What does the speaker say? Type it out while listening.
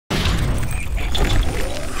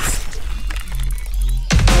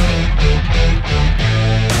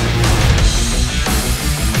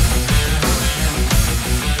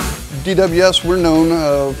DWS, we're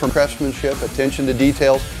known for craftsmanship, attention to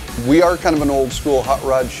details. We are kind of an old school hot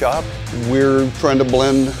rod shop. We're trying to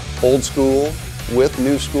blend old school with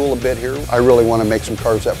new school a bit here. I really want to make some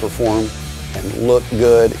cars that perform and look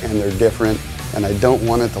good, and they're different, and I don't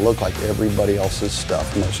want it to look like everybody else's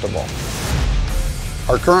stuff, most of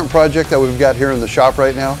all. Our current project that we've got here in the shop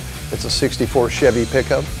right now, it's a 64 Chevy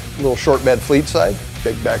Pickup, little short bed fleet side,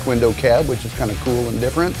 big back window cab, which is kind of cool and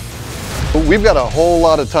different. But we've got a whole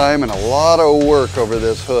lot of time and a lot of work over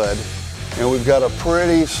this hood, and we've got a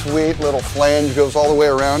pretty sweet little flange, goes all the way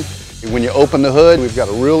around. When you open the hood, we've got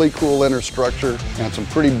a really cool inner structure and some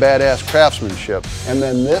pretty badass craftsmanship. And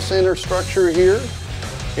then this inner structure here,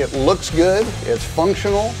 it looks good, it's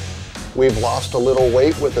functional. We've lost a little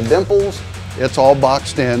weight with the dimples. It's all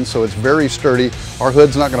boxed in, so it's very sturdy. Our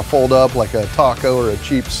hood's not gonna fold up like a taco or a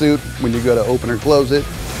cheap suit when you go to open or close it.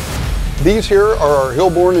 These here are our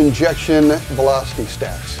Hillborn injection velocity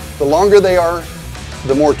stacks. The longer they are,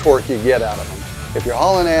 the more torque you get out of them. If you're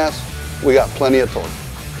hauling ass, we got plenty of torque.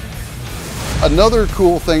 Another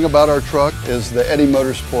cool thing about our truck is the Eddie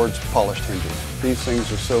Motorsports polished hinges. These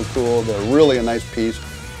things are so cool. They're really a nice piece.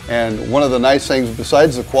 And one of the nice things,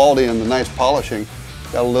 besides the quality and the nice polishing,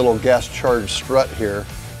 got a little gas charged strut here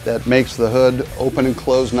that makes the hood open and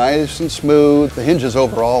close nice and smooth. The hinges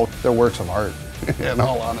overall, they're works of art, in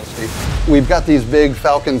all honesty. We've got these big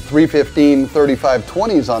Falcon 315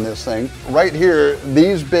 3520s on this thing. Right here,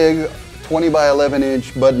 these big 20 by 11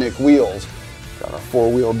 inch Budnick wheels. Got our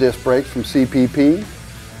 4-wheel disc brakes from CPP,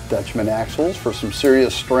 Dutchman axles for some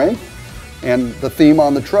serious strength, and the theme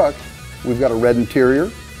on the truck, we've got a red interior,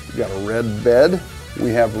 we've got a red bed, we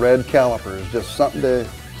have red calipers, just something to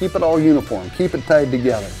keep it all uniform, keep it tied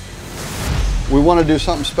together. We want to do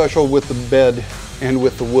something special with the bed and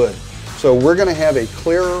with the wood. So we're going to have a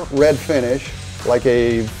clear red finish, like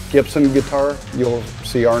a Gibson guitar. You'll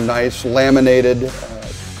see our nice laminated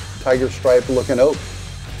tiger stripe looking oak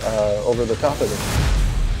over the top of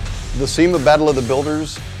it. The SEMA Battle of the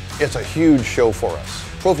Builders, it's a huge show for us.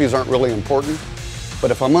 Trophies aren't really important,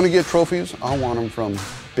 but if I'm going to get trophies, I want them from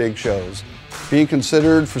big shows. Being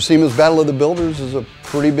considered for SEMA's Battle of the Builders is a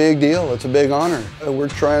pretty big deal. It's a big honor. We're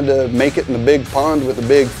trying to make it in the big pond with the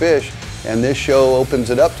big fish, and this show opens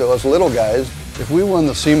it up to us little guys. If we won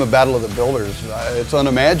the SEMA Battle of the Builders, it's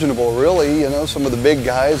unimaginable, really, you know, some of the big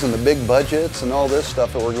guys and the big budgets and all this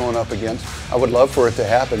stuff that we're going up against. I would love for it to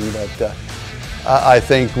happen, but I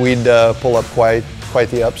think we'd pull up quite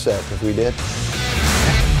the upset if we did.